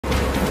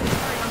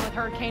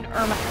Hurricane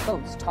Irma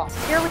boats tossed.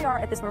 Here we are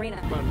at this marina.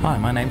 Hi,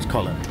 my name's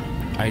Colin.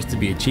 I used to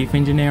be a chief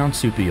engineer on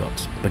super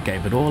yachts, but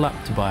gave it all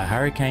up to buy a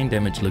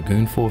hurricane-damaged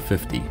Lagoon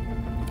 450.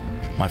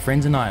 My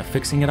friends and I are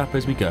fixing it up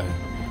as we go,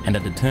 and are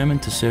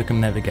determined to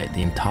circumnavigate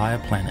the entire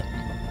planet.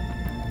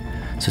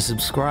 So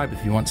subscribe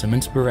if you want some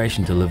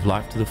inspiration to live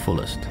life to the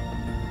fullest.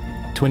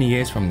 20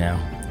 years from now,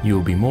 you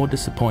will be more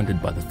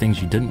disappointed by the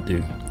things you didn't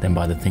do than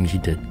by the things you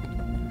did.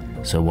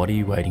 So what are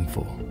you waiting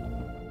for?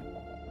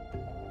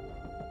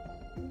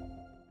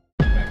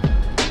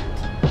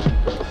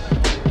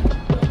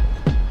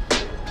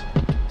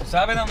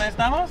 ¿Saben dónde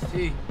estamos?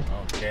 Sí.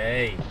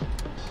 Okay.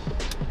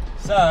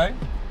 So,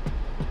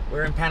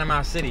 we're in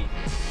Panama City.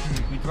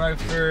 We drove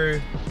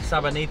through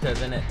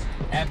Sabanitas and it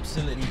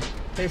absolutely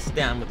pissed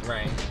down with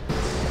rain.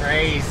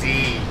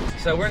 Crazy.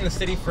 So we're in the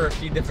city for a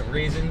few different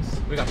reasons.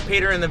 We got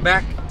Peter in the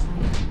back.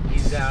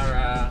 He's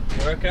our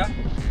worker.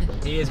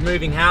 He is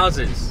moving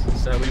houses.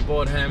 So we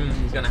bought him.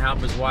 He's gonna help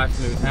his wife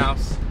move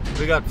house.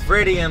 We got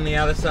Freddie on the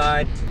other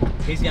side.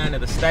 He's going to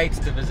the States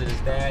to visit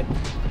his dad.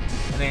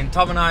 And then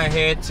Tom and I are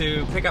here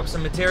to pick up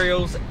some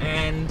materials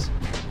and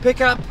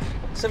pick up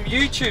some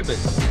YouTubers.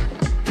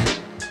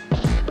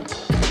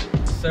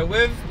 So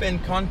we've been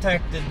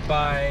contacted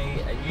by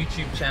a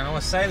YouTube channel,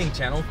 a sailing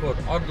channel called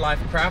Odd Life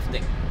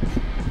Crafting.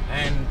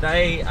 And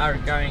they are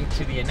going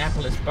to the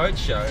Annapolis boat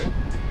show,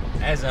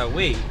 as are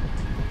we.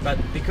 But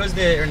because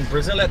they're in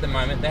Brazil at the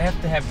moment, they have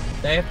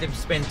to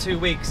spend 2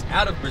 weeks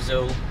out of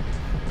Brazil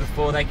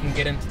before they can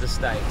get into the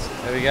States.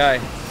 There we go.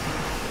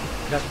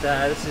 Got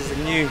this is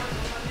a new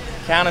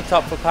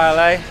countertop for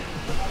Parlay.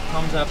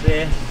 Tom's up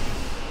there.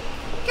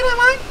 Get out,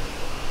 mate.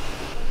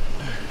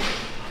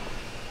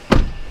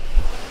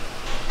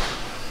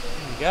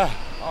 There we go.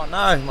 Oh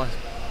no, my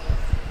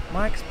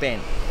mic's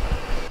bent.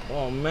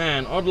 Oh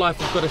man, Odd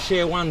Life has got to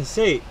share one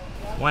seat.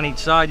 One each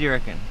side, you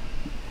reckon?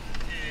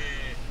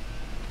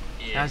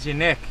 Yeah. How's your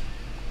neck?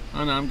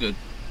 Oh no, I'm good.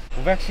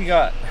 We've actually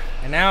got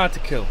an hour to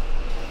kill.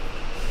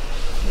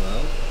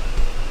 Well,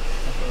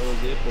 that's what I was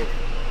there for.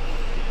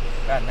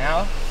 About an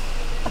hour?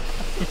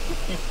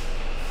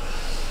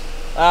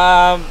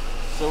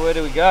 So where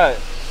do we go?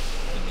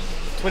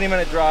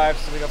 20-minute drive,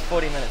 so we got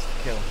 40 minutes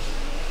to kill.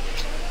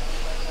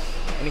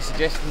 Any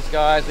suggestions,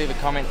 guys? Leave a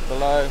comment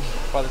below.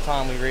 By the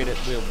time we read it,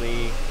 we'll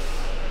be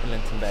in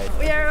Linton Bay.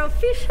 We are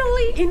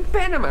officially in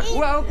Panama.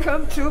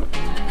 Welcome to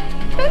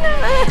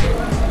Panama.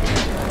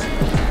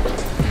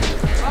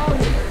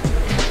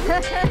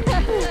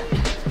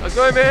 How's it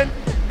going, man?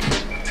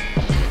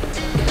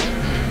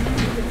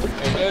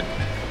 All good?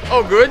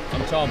 Oh, good.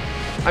 I'm Tom.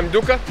 I'm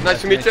Duca.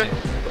 Nice to meet you.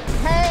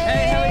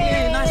 Hey, how are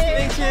you? Nice to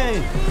meet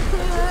you.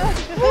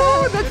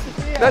 Oh,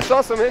 that's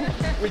awesome, man.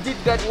 We did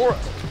that work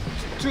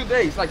 2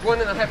 days, like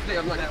 1.5 days.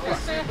 I'm like, that was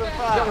super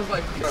fun. That was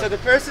like. So the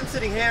person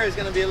sitting here is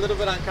going to be a little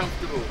bit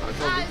uncomfortable.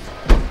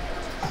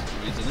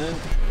 Isn't it?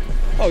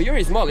 Oh, you're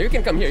smaller. You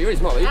can come here. You're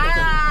smaller. You can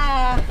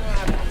come.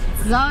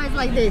 It's always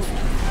like this.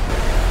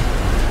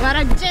 What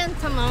a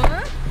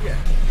gentleman. Yeah.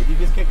 Did you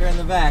just kick her in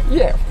the back?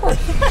 Yeah, of course.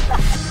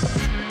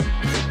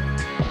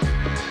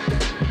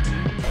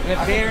 We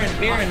have beer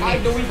and I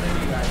meat. do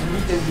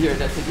meat and beer.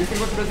 That's it. You can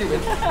go to Brazil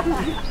with.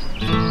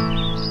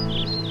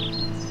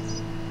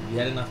 You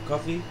had enough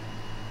coffee?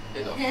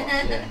 Enough.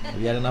 Yeah. Have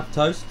you had enough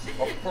toast?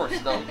 Of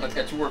course. Now let's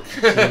get to work.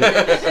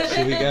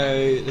 Should we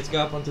go? Let's go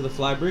up onto the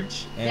fly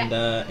bridge and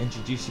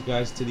introduce you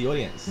guys to the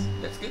audience.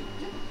 That's good.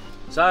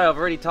 So I've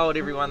already told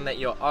everyone that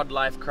you're Odd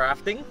Life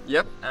Crafting.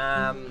 Yep.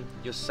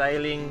 You're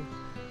sailing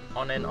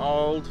on an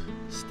old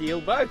steel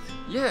boat.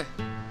 Yeah.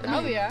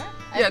 Now we are.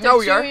 Yeah, After now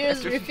we are. 2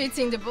 years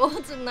refitting the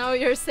boat, and now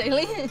you're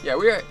sailing. Yeah,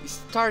 we are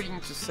starting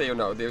to sail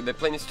now. The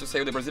plan is to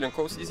sail the Brazilian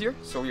coast this year,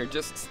 so we are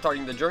just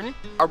starting the journey.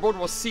 Our boat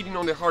was sitting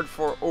on the hard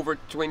for over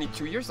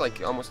 22 years, like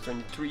almost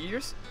 23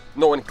 years.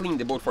 No one cleaned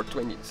the boat for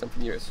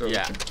 20-something years. So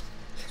Yeah.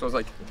 So I was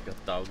like, We've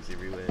got dogs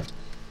everywhere.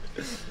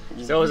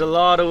 So it was a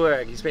lot of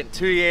work. You spent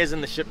 2 years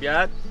in the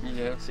shipyard.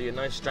 yeah, So you're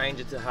no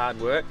stranger to hard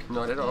work.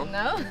 not at all.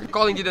 No?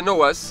 Colin didn't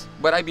know us,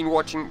 but I've been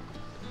watching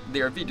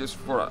their videos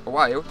for a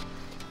while,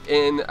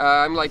 and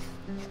I'm like,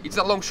 it's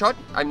a long shot.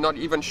 I'm not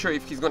even sure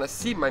if he's gonna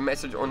see my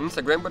message on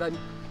Instagram, but I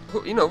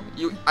know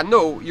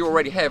you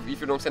already have if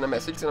you don't send a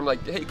message. And I'm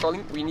like, hey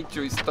Colin, we need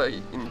to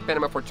stay in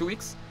Panama for 2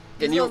 weeks.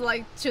 This Can you? was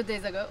like 2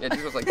 days ago. Yeah,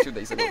 this was like 2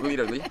 days ago,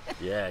 literally.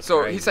 Yeah.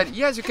 So crazy. he said,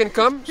 yes, you can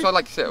come. So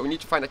like I said, we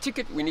need to find a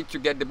ticket. We need to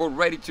get the boat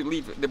ready to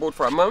leave the boat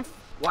for a month.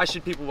 Why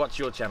should people watch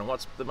your channel?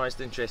 What's the most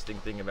interesting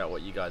thing about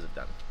what you guys have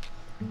done?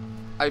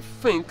 I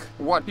think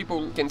what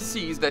people can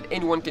see is that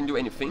anyone can do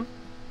anything.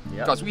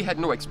 Yeah. Because we had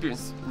no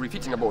experience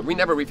refitting a boat. We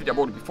never refitted a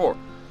boat before.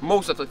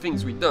 Most of the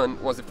things we done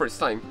was the first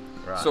time.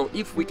 Right. So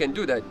if we can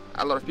do that,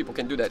 a lot of people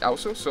can do that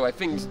also. So I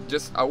think it's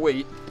just a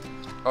way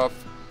of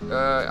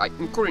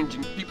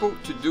encouraging people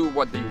to do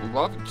what they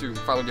love, to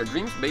follow their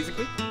dreams,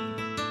 basically.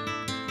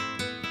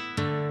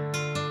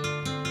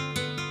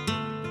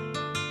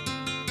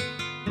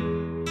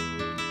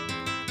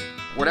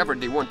 Whatever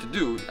they want to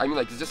do, I mean,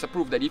 like, it's just a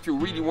proof that if you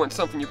really want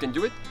something, you can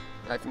do it.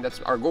 I think that's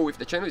our goal with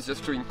the channel, is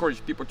just to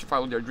encourage people to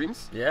follow their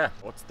dreams. Yeah.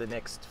 What's the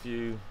next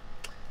few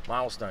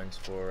milestones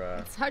for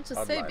It's hard to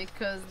odd say life.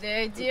 because the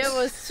idea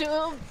was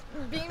to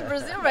be in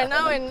Brazil right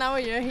now, and now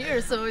you're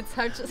here, so it's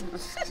hard to.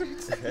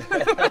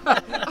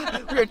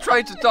 We are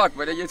trying to talk,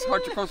 but it's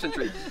hard to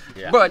concentrate.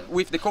 Yeah. But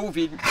with the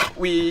COVID,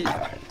 we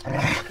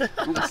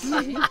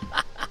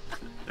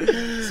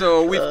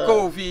so with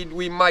COVID,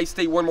 we might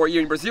stay one more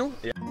year in Brazil.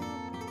 Yeah.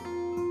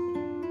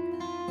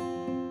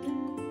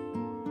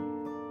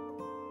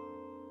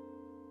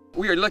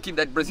 We are lucky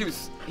that Brazil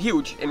is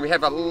huge and we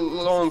have a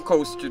long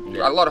coast, a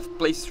lot of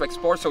places to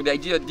explore. So the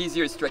idea this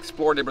year is to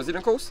explore the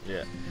Brazilian coast.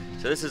 Yeah.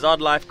 So this is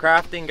Odd Life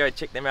Crafting. Go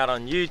check them out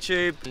on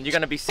YouTube. And you're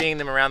going to be seeing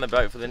them around the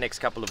boat for the next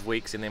couple of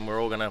weeks, and then we're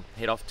all going to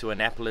head off to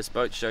Annapolis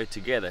boat show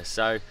together.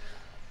 So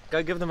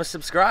go give them a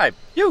subscribe.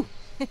 You.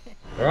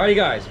 Alrighty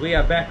guys, we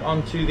are back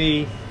onto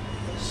the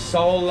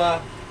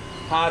solar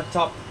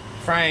hardtop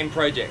frame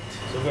project.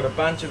 So we've got a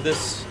bunch of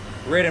this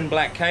red and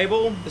black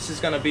cable. This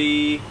is going to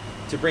be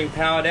to bring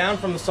power down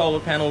from the solar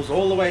panels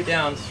all the way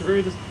down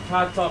through the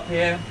hardtop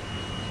here,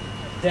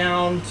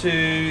 down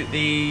to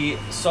the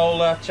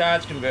solar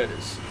charge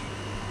converters.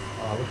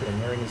 Oh, look at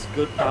him wearing his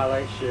good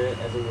Parlay shirt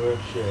as a work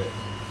shirt.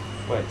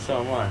 Wait,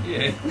 so am I.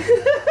 Yeah.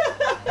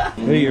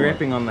 Who are you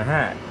repping on the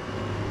hat?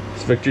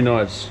 It's Victory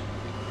Knives.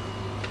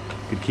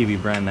 Good Kiwi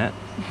brand that.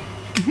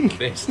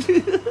 Best.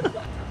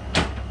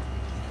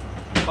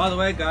 By the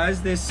way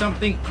guys, there's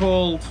something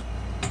called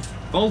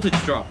voltage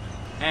drop,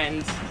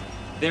 and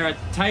there are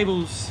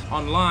tables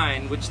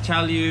online which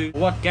tell you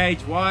what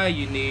gauge wire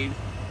you need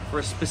for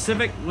a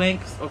specific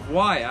length of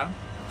wire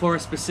for a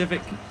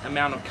specific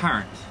amount of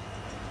current.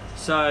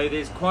 So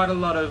there's quite a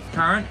lot of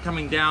current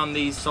coming down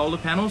these solar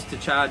panels to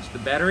charge the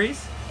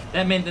batteries.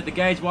 That meant that the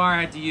gauge wire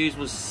I had to use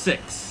was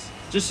 6.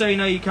 Just so you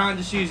know, you can't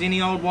just use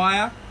any old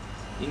wire,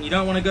 and you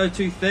don't want to go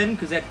too thin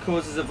because that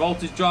causes a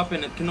voltage drop,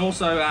 and it can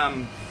also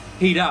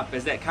heat up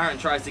as that current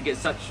tries to get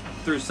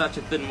through such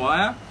a thin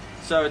wire.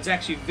 So it's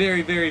actually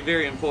very, very,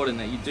 very important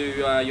that you do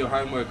your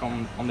homework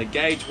on the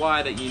gauge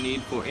wire that you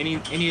need for any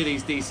of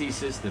these DC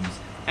systems,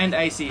 and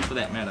AC for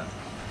that matter.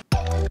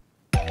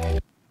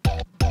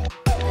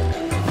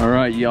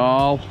 Alright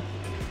y'all,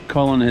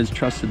 Colin has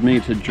trusted me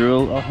to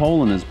drill a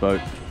hole in his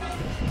boat.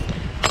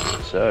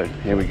 So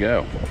here we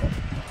go.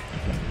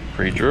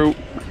 Pre-drill.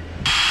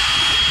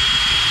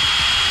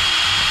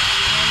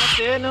 Not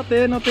there, not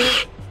there, not there.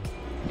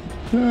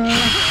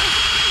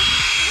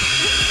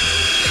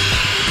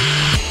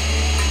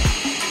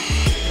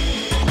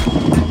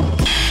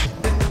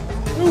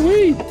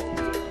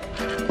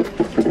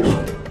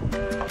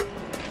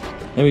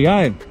 There we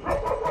go,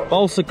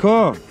 balsa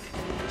core.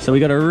 So we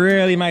got to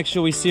really make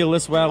sure we seal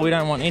this well. We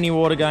don't want any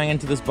water going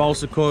into this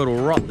balsa core. It'll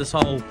rot this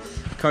whole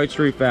coach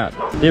roof out.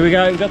 There we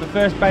go, we've got the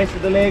first base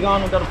of the leg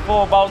on. We've got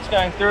 4 bolts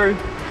going through.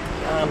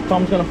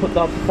 Tom's going to put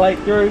the plate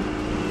through.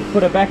 We'll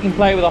put a backing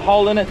plate with a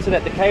hole in it so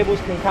that the cables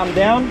can come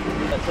down.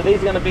 So these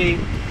are going to be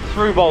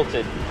through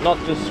bolted, not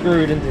just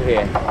screwed into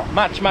here.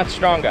 Much, much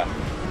stronger.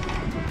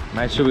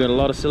 Make sure we got a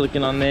lot of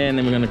silicone on there, and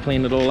then we're going to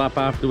clean it all up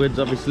afterwards,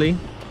 obviously. You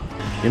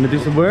going to do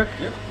some work?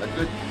 Yep, that's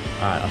good.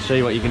 Alright, I'll show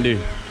you what you can do.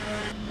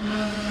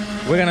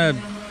 We're going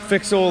to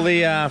fix all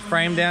the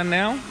frame down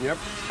now. Yep.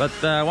 But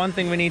one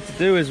thing we need to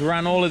do is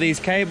run all of these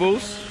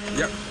cables.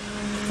 Yep.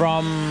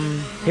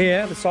 From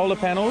here, the solar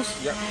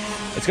panels. Yep.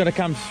 It's got to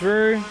come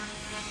through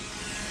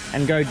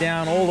and go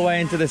down all the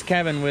way into this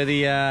cabin where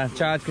the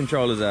charge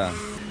controllers are.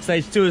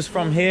 Stage 2 is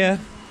from here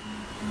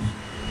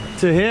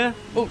to here.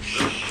 Oh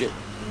shit.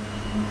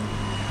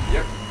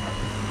 Yep.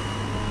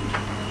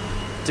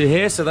 To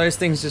here, so those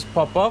things just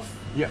pop off.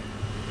 Yep.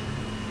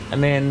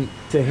 And then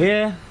to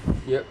here.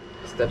 Yep.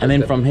 Step And then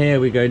step. from here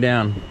we go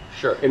down.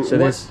 Sure. And So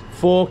there's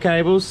 4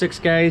 cables, 6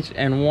 gauge,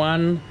 and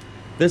 1.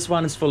 This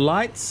one is for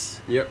lights.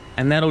 Yep.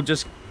 And it'll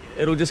just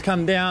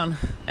come down,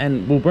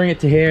 and we'll bring it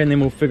to here, and then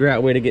we'll figure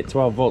out where to get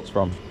 12 volts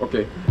from.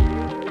 Okay.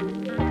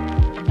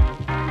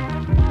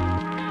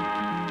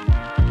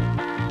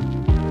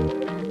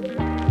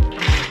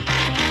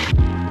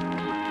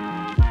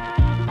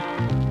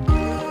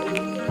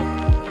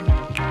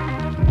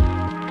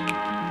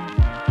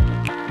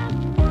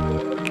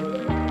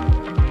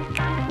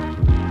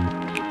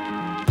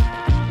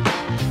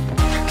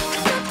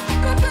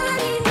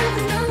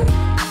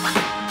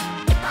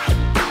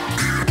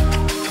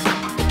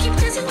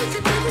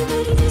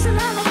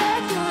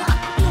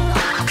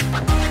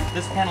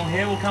 This panel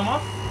here will come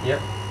off,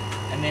 Yep.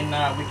 and then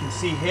we can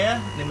see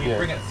here, then we Yeah.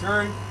 bring it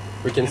through,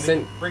 We can and then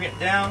send. bring it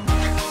down.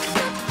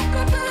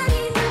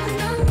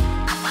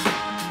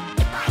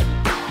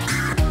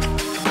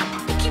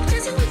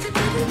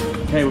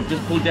 Okay, we've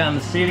just pulled down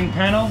the seating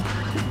panel.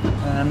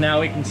 Now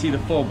we can see the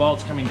 4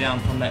 bolts coming down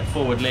from that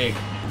forward leg.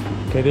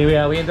 Okay, there we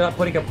are. We ended up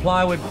putting a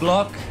plywood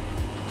block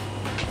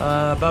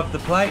above the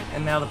plate,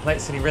 and now the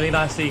plate's sitting really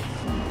nicely.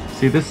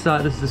 See this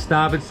side, this is the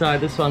starboard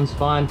side. This one's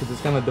fine because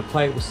it's the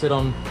plate will sit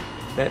on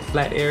that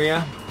flat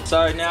area.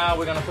 So now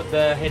we're gonna put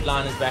the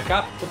headliners back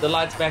up, put the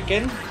lights back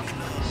in,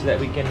 so that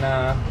we can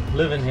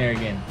live in here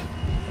again.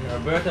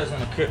 And Roberta's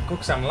gonna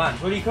cook some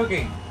lunch. What are you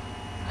cooking?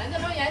 I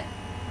don't know yet.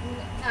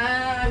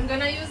 I'm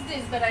gonna use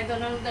this, but I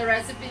don't know the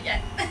recipe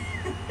yet.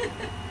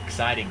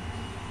 exciting.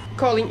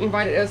 Colin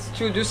invited us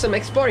to do some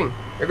exploring.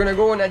 We're gonna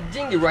go on a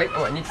dinghy ride.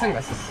 Oh, I need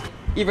sunglasses.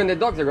 Even the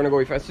dogs are gonna go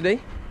with us today.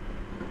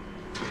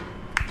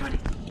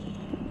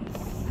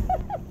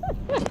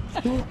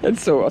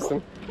 That's so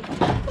awesome.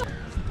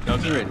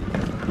 Dogs are ready.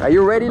 Are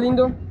you ready,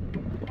 Lindo?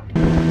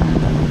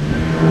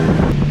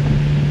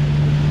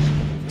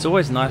 It's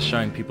always nice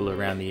showing people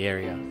around the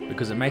area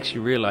because it makes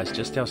you realize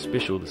just how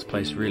special this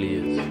place really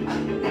is.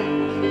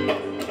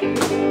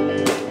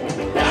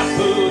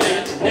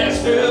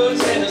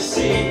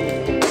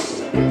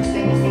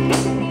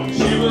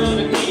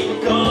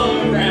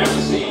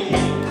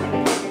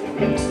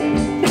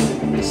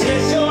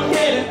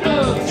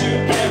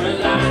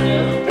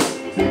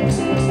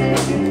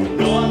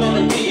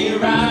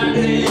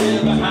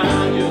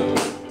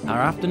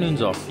 Our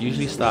afternoons off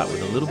usually start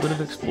with a little bit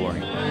of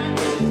exploring.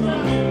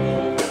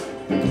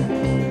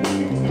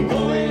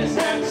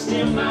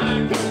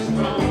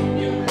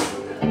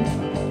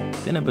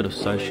 Then a bit of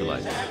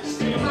socializing.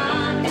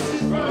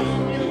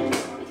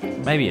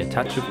 Maybe a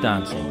touch of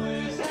dancing,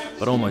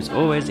 but almost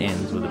always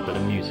ends with a bit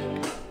of music.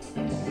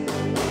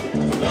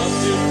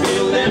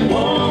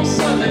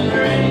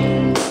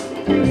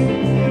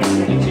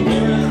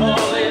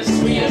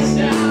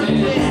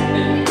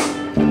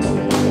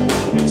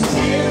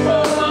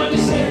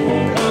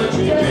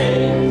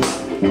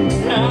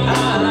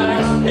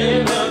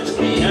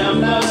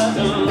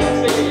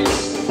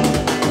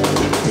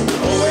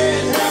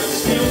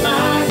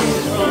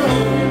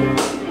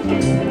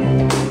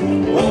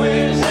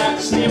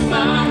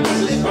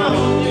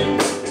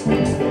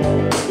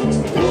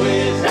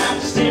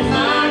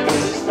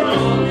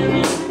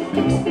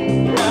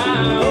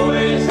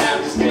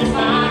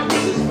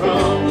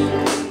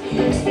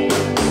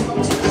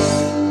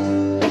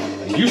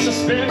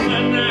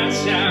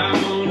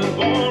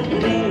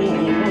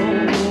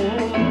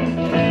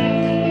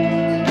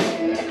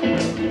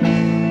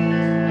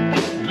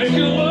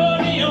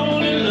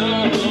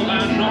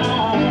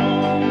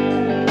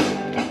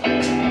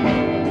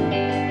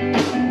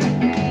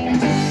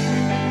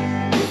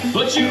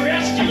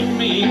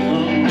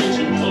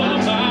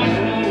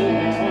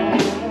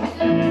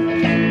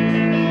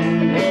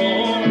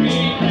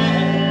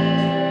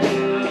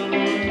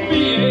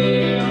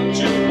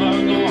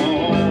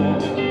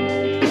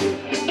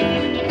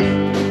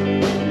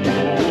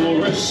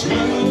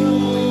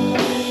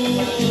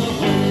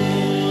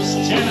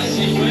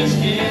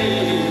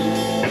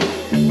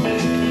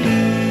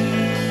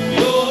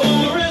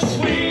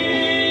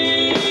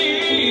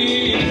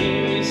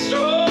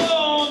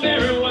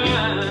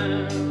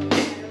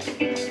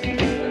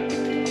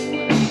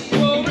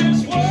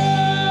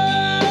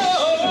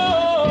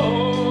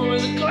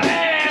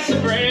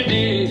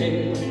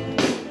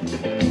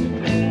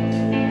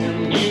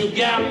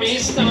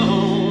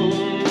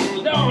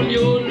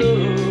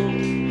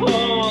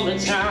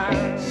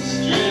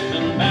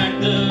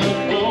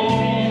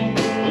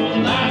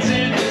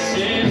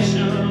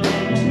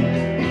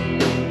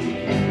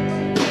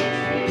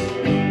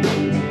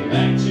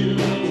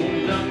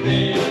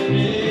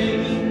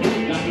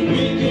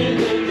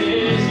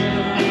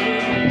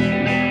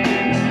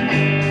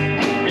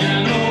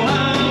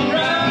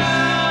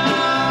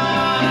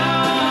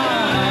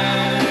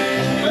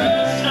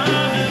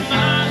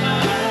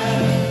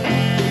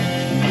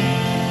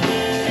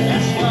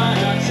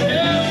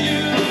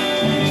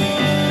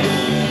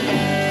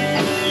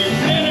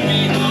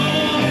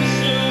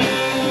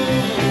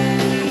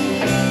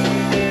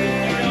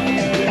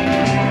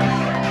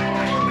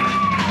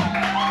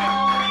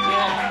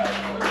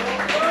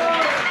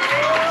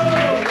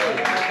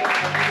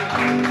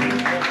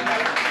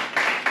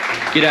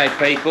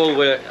 G'day people, we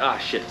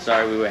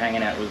were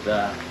hanging out with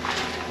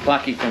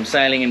Plucky from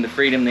Sailing into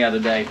Freedom the other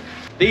day.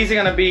 These are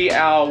going to be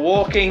our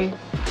walking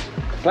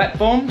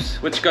platforms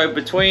which go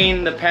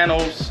between the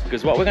panels,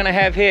 because what we're going to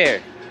have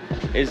here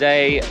is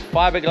a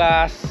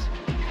fiberglass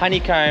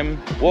honeycomb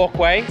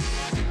walkway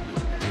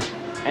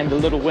and a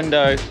little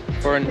window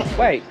for an...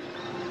 Wait,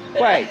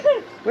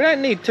 we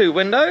don't need two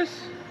windows,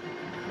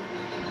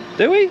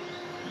 do we?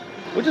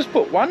 We'll just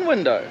put one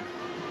window.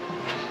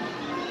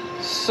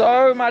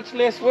 So much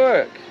less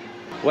work.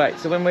 Wait,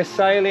 so when we're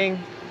sailing,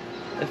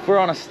 if we're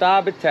on a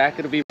starboard tack,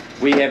 it'll be...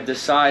 We have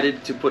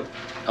decided to put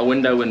a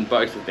window in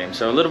both of them.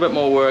 So a little bit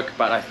more work,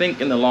 but I think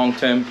in the long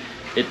term,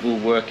 it will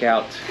work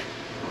out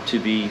to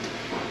be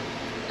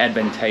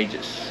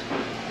advantageous.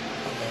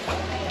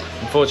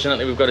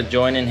 Unfortunately, we've got to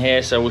join in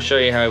here, so we'll show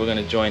you how we're going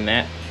to join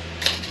that.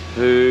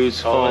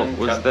 Whose fault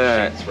was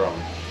that?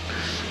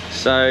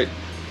 So,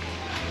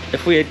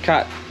 if we had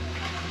cut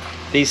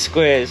these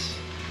squares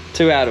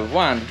 2 out of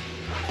 1,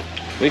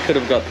 we could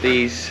have got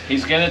these.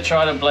 He's going to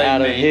try to blame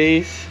out of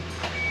these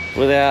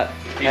without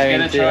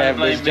having to have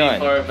this joint.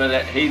 For it,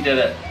 but he did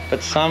it.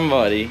 But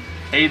somebody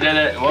did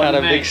it. Cut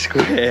a big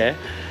square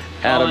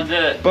out of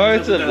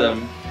both of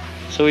them,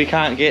 so we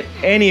can't get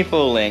any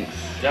full length.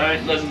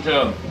 Don't listen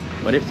to him.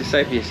 What do you have to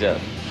say for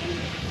yourself?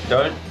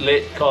 Don't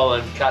let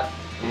Colin cut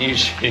new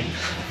sheet.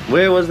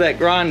 Where was that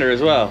grinder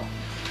as well?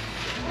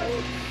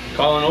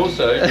 Colin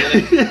also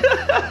did it.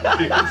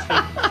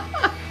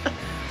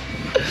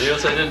 We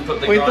also didn't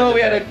put the We grinder thought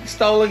we had back. a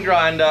stolen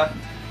grinder,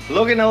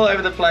 looking all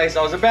over the place.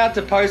 I was about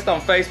to post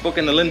on Facebook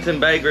in the Linton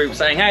Bay group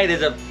saying, hey,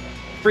 there's a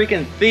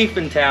freaking thief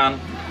in town.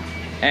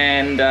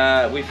 And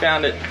we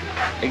found it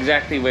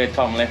exactly where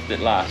Tom left it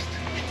last.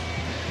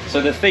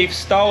 So the thief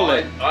stole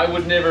it, I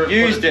would never have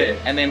used put it,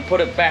 and then put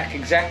it back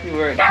exactly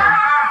where it came.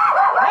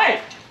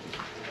 Hey!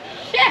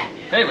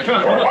 Hey, we're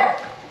trying to run it.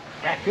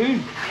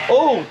 Raccoon.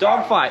 Oh,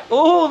 dog fight.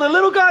 Oh, the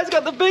little guy's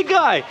got the big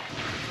guy.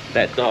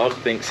 That dog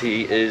thinks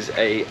he is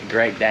a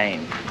Great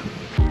Dane.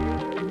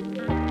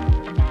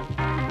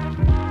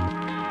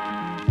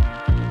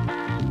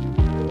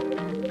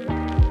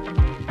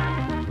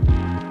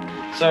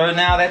 So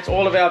now that's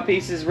all of our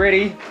pieces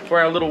ready for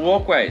our little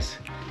walkways.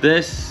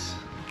 This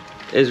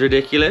is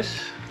ridiculous.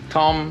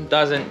 Tom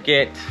doesn't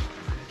get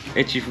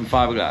itchy from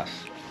fiberglass.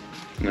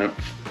 Nope,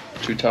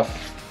 too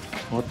tough.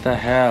 What the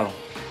hell?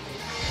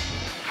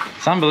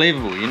 It's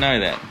unbelievable, you know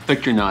that.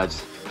 Victory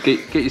knives.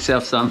 Get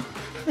yourself some.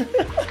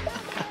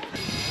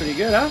 Pretty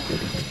good, huh?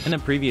 In a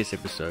previous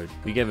episode,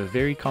 we gave a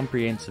very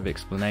comprehensive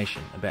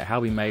explanation about how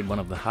we made one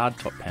of the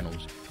hardtop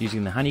panels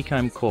using the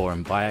honeycomb core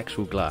and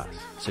biaxial glass,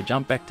 so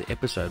jump back to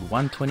episode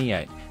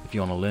 128 if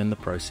you want to learn the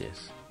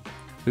process.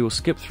 We will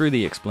skip through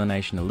the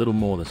explanation a little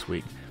more this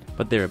week,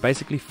 but there are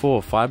basically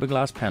 4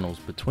 fiberglass panels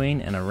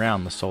between and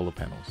around the solar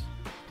panels.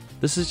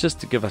 This is just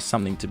to give us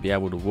something to be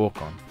able to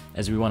walk on,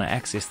 as we want to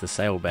access the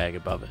sail bag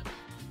above it.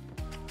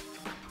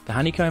 The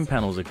honeycomb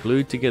panels are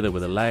glued together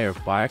with a layer of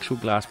biaxial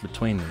glass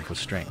between them for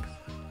strength.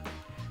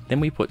 Then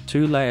we put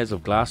 2 layers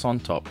of glass on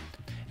top,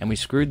 and we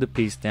screwed the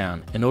piece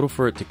down in order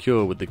for it to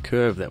cure with the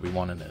curve that we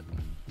want in it.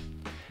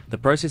 The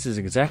process is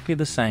exactly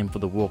the same for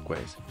the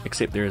walkways,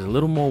 except there is a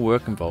little more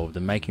work involved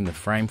in making the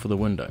frame for the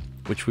window,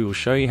 which we will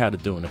show you how to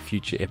do in a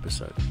future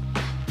episode.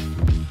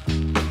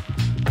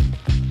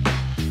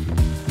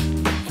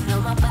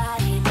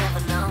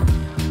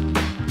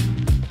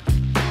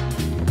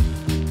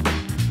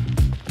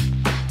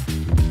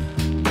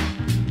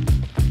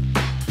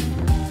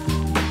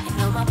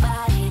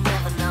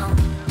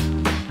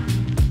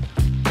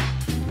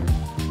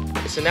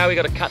 So now we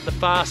got to cut the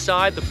far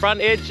side, the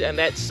front edge, and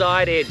that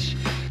side edge.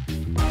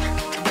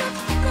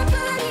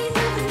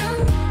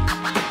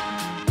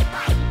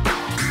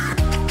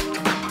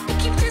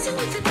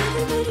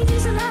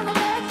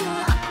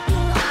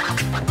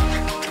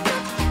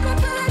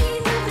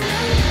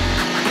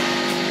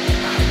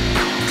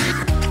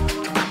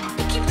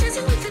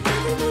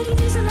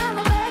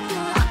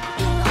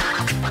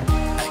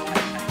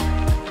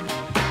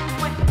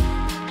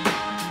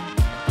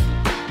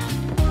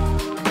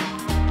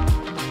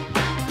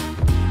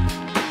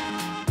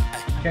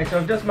 Okay, so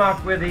I've just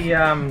marked where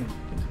the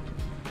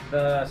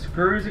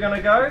screws are going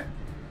to go.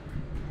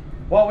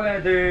 What we're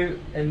going to do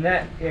in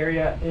that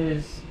area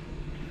is,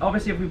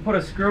 obviously if we put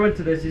a screw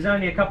into this, there's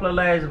only a couple of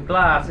layers of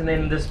glass and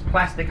then this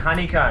plastic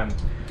honeycomb.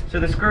 So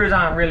the screws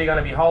aren't really going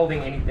to be holding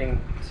anything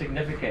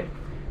significant.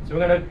 So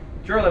we're going to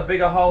drill a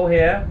bigger hole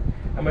here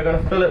and we're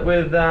going to fill it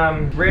with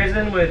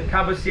resin, with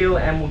cover seal,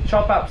 and we'll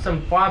chop up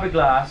some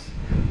fiberglass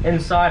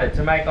inside it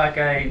to make like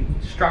a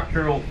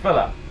structural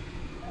filler.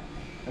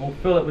 And we'll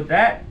fill it with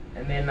that,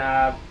 and then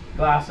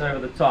glass over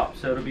the top,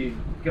 so it'll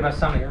give us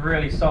something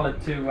really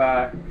solid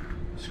to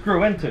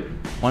screw into.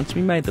 Once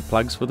we made the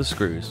plugs for the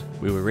screws,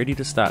 we were ready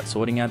to start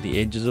sorting out the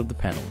edges of the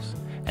panels,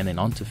 and then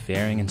onto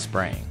fairing and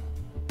spraying.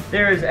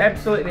 There is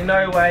absolutely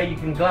no way you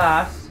can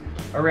glass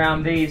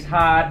around these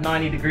hard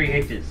 90-degree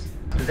edges,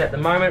 because at the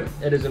moment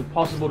it is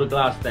impossible to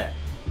glass that.